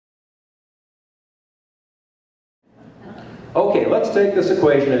Okay, let's take this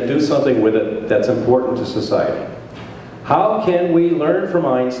equation and do something with it that's important to society. How can we learn from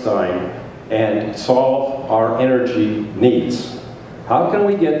Einstein and solve our energy needs? How can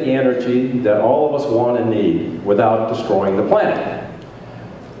we get the energy that all of us want and need without destroying the planet?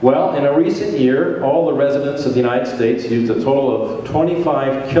 Well, in a recent year, all the residents of the United States used a total of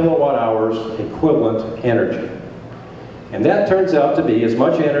 25 kilowatt hours equivalent energy. And that turns out to be as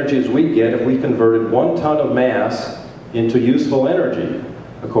much energy as we get if we converted 1 ton of mass into useful energy,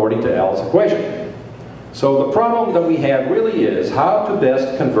 according to Al's equation. So the problem that we have really is how to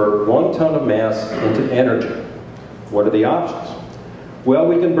best convert 1 ton of mass into energy. What are the options? Well,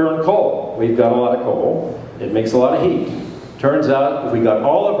 we can burn coal. We've got a lot of coal. It makes a lot of heat. Turns out, if we got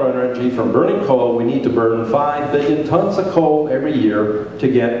all of our energy from burning coal, we need to burn 5 billion tons of coal every year to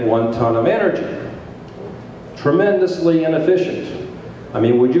get 1 ton of energy. Tremendously inefficient. I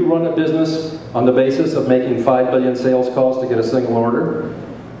mean, would you run a business on the basis of making 5 billion sales calls to get a single order?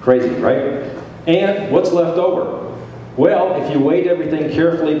 Crazy, right? And what's left over? Well, if you weighed everything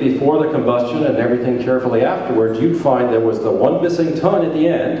carefully before the combustion and everything carefully afterwards, you'd find there was the one missing ton at the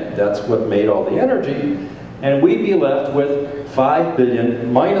end. That's what made all the energy. And we'd be left with 5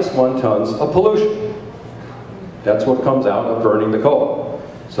 billion minus 1 tons of pollution. That's what comes out of burning the coal.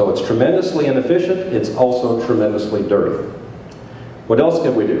 So it's tremendously inefficient. It's also tremendously dirty. What else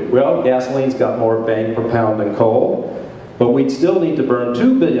can we do? Well, gasoline's got more bang per pound than coal, but we'd still need to burn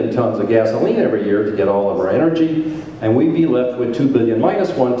 2 billion tons of gasoline every year to get all of our energy, and we'd be left with 2 billion minus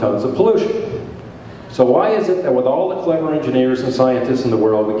 1 tons of pollution. So why is it that with all the clever engineers and scientists in the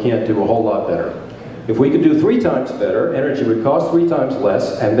world, we can't do a whole lot better? If we could do 3 times better, energy would cost 3 times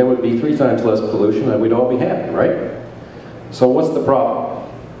less, and there would be 3 times less pollution, and we'd all be happy, right? So what's the problem?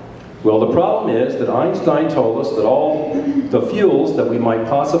 Well, the problem is that Einstein told us that all the fuels that we might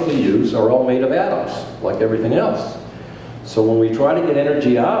possibly use are all made of atoms, like everything else. So when we try to get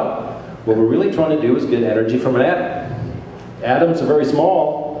energy out, what we're really trying to do is get energy from an atom. Atoms are very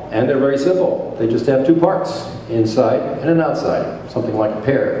small, and they're very simple. They just have 2 parts, inside and an outside, something like a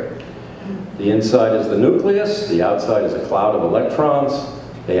pear. The inside is the nucleus, the outside is a cloud of electrons.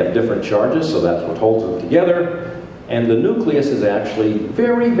 They have different charges, so that's what holds them together. And the nucleus is actually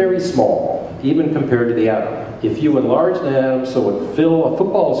very, very small, even compared to the atom. If you enlarge the atom so it would fill a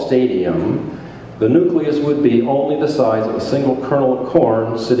football stadium, the nucleus would be only the size of a single kernel of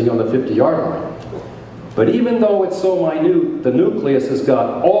corn sitting on the 50-yard line. But even though it's so minute, the nucleus has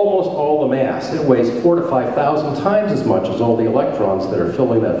got almost all the mass. It weighs 4,000 to 5,000 times as much as all the electrons that are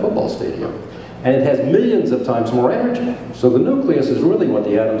filling that football stadium. And it has millions of times more energy. So the nucleus is really what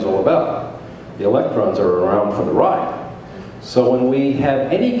the atom's all about. The electrons are around for the ride. So when we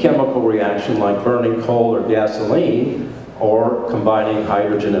have any chemical reaction like burning coal or gasoline, or combining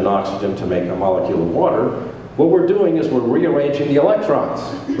hydrogen and oxygen to make a molecule of water, what we're doing is we're rearranging the electrons,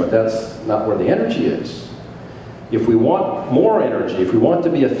 but that's not where the energy is. If we want more energy, if we want to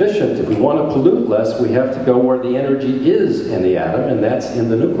be efficient, if we want to pollute less, we have to go where the energy is in the atom, and that's in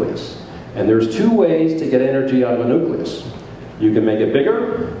the nucleus. And there's 2 ways to get energy out of a nucleus. You can make it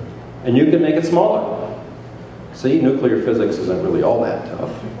bigger, and you can make it smaller. See, nuclear physics isn't really all that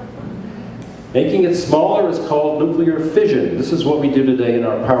tough. Making it smaller is called nuclear fission. This is what we do today in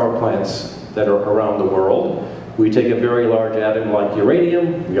our power plants that are around the world. We take a very large atom like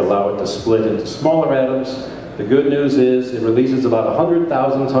uranium, we allow it to split into smaller atoms. The good news is it releases about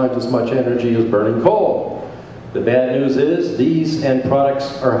 100,000 times as much energy as burning coal. The bad news is these end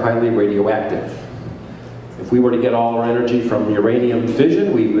products are highly radioactive. If we were to get all our energy from uranium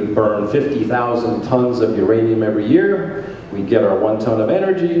fission, we would burn 50,000 tons of uranium every year. We'd get our 1 ton of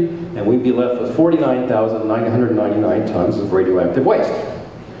energy, and we'd be left with 49,999 tons of radioactive waste.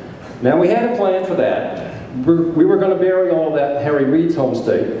 Now, we had a plan for that. We were going to bury all of that in Harry Reid's home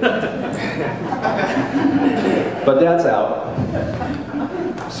state. But that's out.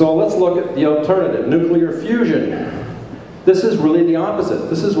 So let's look at the alternative, nuclear fusion. This is really the opposite.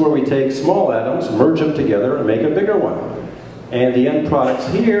 This is where we take small atoms, merge them together, and make a bigger one. And the end products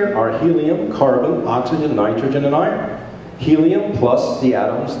here are helium, carbon, oxygen, nitrogen, and iron. Helium plus the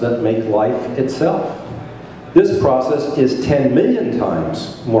atoms that make life itself. This process is 10 million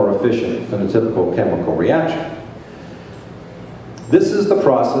times more efficient than a typical chemical reaction. This is the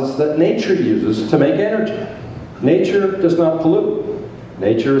process that nature uses to make energy. Nature does not pollute.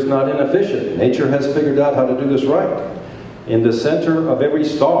 Nature is not inefficient. Nature has figured out how to do this right. In the center of every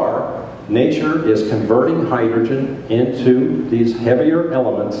star, nature is converting hydrogen into these heavier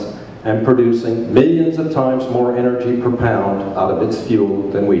elements and producing millions of times more energy per pound out of its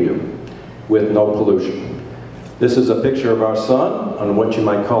fuel than we do, with no pollution. This is a picture of our sun on what you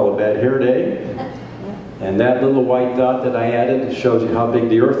might call a bad hair day. And that little white dot that I added shows you how big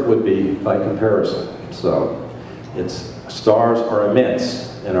the Earth would be by comparison. So stars are immense,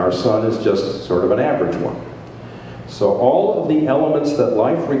 and our sun is just sort of an average one. So all of the elements that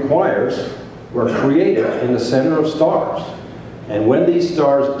life requires were created in the center of stars. And when these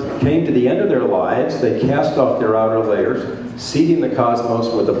stars came to the end of their lives, they cast off their outer layers, seeding the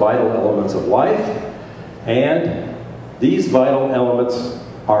cosmos with the vital elements of life. And these vital elements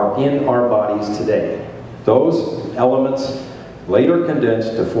are in our bodies today. Those elements later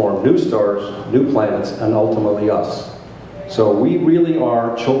condensed to form new stars, new planets, and ultimately us. So we really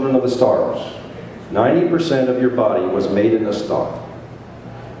are children of the stars. 90% of your body was made in a star.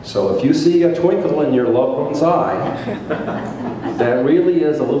 So if you see a twinkle in your loved one's eye, that really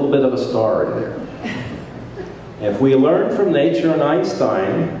is a little bit of a star in there. If we learned from nature and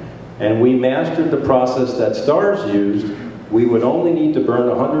Einstein, and we mastered the process that stars used, we would only need to burn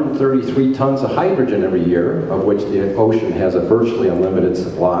 133 tons of hydrogen every year, of which the ocean has a virtually unlimited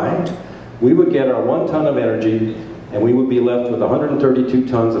supply. We would get our 1 ton of energy, and we would be left with 132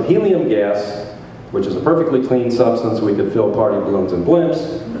 tons of helium gas, which is a perfectly clean substance. We could fill party balloons and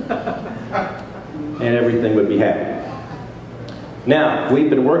blimps, and everything would be happy. Now, we've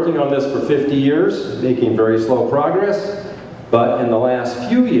been working on this for 50 years, making very slow progress. But in the last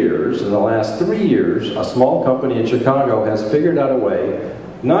few years, in the last 3 years, a small company in Chicago has figured out a way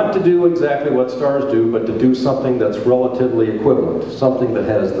not to do exactly what stars do, but to do something that's relatively equivalent, something that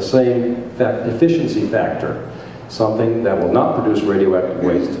has the same efficiency factor, something that will not produce radioactive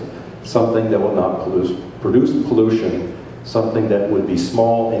waste, something that will not produce pollution, something that would be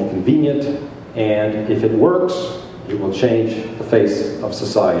small and convenient, and if it works, it will change the face of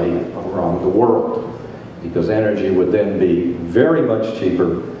society around the world. Because energy would then be very much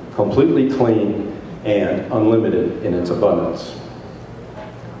cheaper, completely clean, and unlimited in its abundance.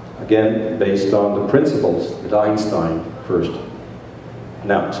 Again, based on the principles that Einstein first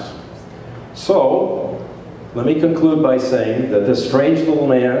announced. So, let me conclude by saying that this strange little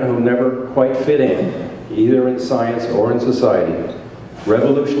man who never quite fit in, either in science or in society,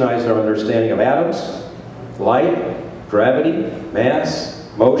 revolutionized our understanding of atoms, light, gravity, mass,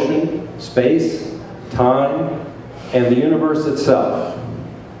 motion, space, time, and the universe itself,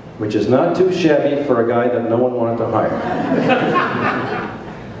 which is not too shabby for a guy that no one wanted to hire.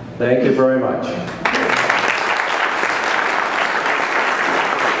 Thank you very much.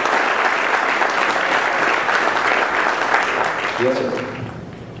 Yes, sir.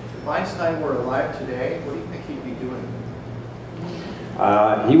 If Einstein were alive today, what do you think he'd be doing?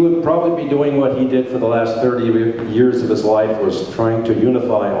 He would probably be doing what he did for the last 30 years of his life, was trying to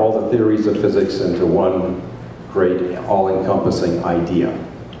unify all the theories of physics into one great, all-encompassing idea.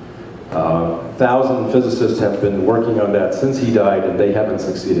 1,000 physicists have been working on that since he died, and they haven't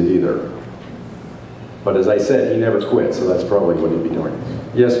succeeded either. But as I said, he never quit, so that's probably what he'd be doing.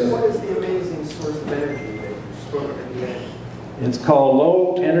 Yes? What is the amazing source of energy that you spoke of at the end? It's called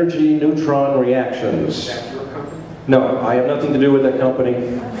low-energy neutron reactions. Is that your company? No, I have nothing to do with that company.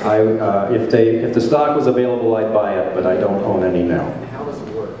 If the stock was available, I'd buy it, but I don't own any now. And how does it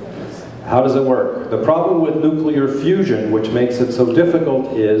work? How does it work? The problem with nuclear fusion, which makes it so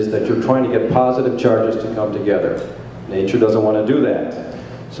difficult, is that you're trying to get positive charges to come together. Nature doesn't want to do that.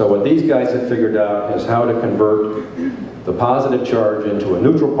 So what these guys have figured out is how to convert the positive charge into a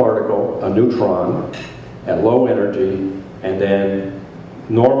neutral particle, a neutron, at low energy, and then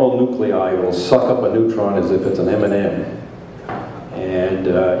normal nuclei will suck up a neutron as if it's an M&M. And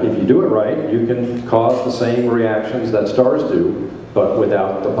if you do it right, you can cause the same reactions that stars do, but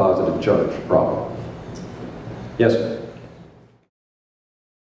without the positive charge problem. Yes?